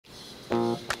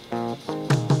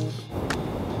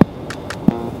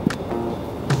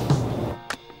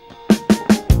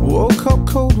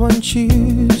cold one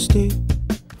Tuesday.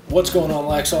 What's going on,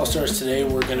 Lax All-Stars? Today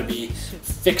we're going to be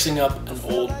fixing up an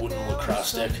old wooden lacrosse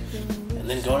stick and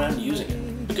then going out and using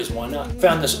it, because why not?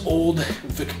 Found this old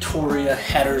Victoria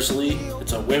Hattersley.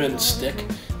 It's a women's stick,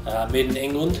 made in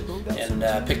England,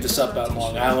 and picked this up out in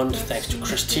Long Island thanks to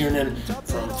Chris Tiernan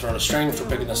from Throwing a String for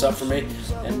picking this up for me.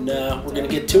 And we're going to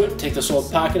get to it, take this old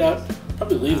pocket out,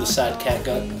 probably leave the side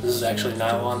catgut. This is actually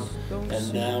nylon,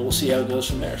 and we'll see how it goes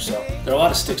from there. So there are a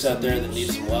lot of sticks out there that need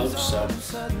some love, so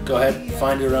go ahead,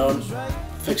 find your own,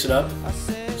 fix it up,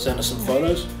 send us some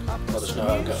photos, let us know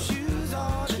how it goes.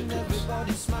 Let's get to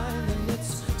this.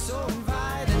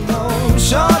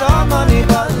 Short on money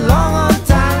but long on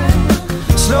time,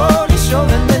 slowly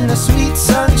strolling in the sweet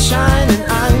sunshine, and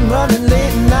I'm running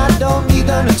late and I don't need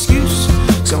an excuse,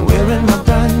 'cause I'm wearing my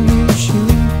brand new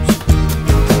shoes.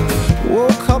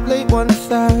 Woke up late one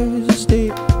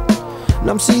Thursday and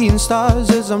I'm seeing stars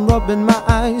as I'm rubbing my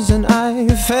eyes, and I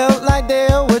felt like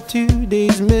there were 2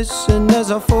 days missing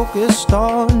as I focused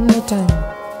on the time.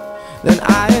 Then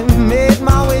I made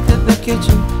my way to the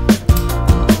kitchen,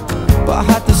 but I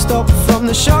had to stop from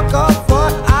the shock of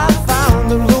what I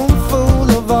found. A room full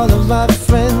of all of my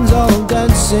friends, all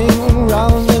dancing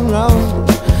round and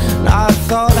round. And I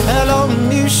thought, hello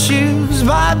new shoes,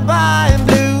 bye bye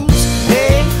blues.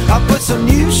 Hey, I put some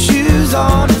new shoes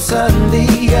on and suddenly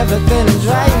everything is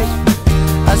right.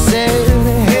 I said,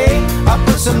 hey, I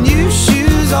put some new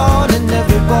shoes on and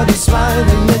everybody's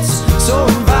smiling. It's so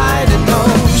inviting. No,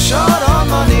 short on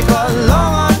money but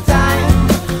long on time,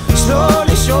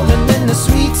 slowly strolling in the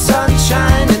sweet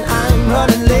sunshine, and I'm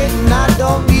running late and I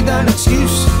don't need an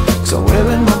excuse, 'cause I'm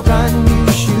wearing my brand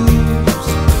new shoes.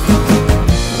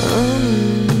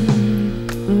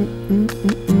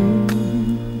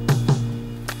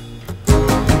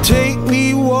 Take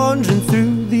me wandering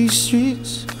through these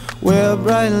streets where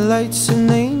bright lights and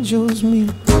angels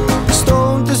meet.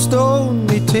 Stone to stone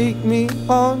they take me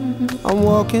on, I'm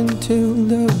walking till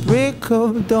the break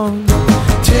of dawn.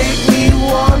 Take me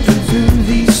wandering through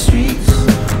these streets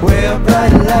where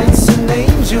bright lights and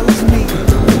angels meet.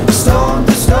 Stone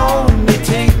to stone they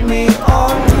take me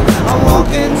on, I'm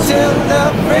walking till the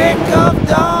break of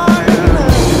dawn.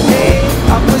 Hey,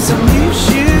 I put some new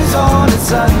shoes on and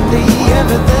suddenly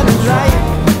everything is right.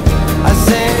 I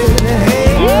said,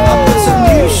 hey, I put some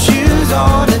new shoes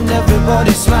on and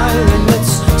everybody's smiling.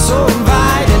 It's so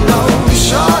inviting. No,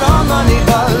 short on money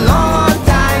but long on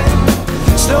time,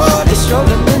 slowly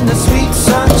strolling in the sweet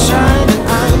sunshine, and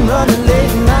I'm running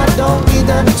late and I don't need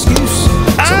an excuse,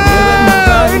 so I'm wearing my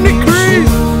brand new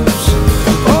shoes.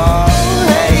 Oh,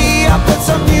 hey, I put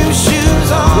some new shoes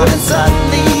on and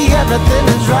suddenly everything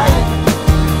is right.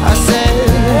 I said,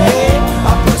 hey,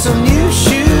 I put some new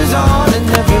shoes on and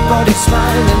everybody's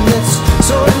smiling. It's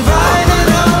so inviting.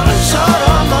 Oh, short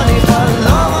on money but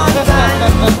long on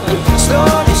time,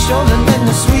 slowly strolling in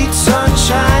the sweet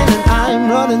sunshine, and I'm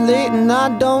running late and I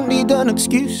don't need an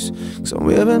excuse, 'cause I'm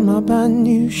wearing my brand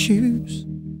new shoes.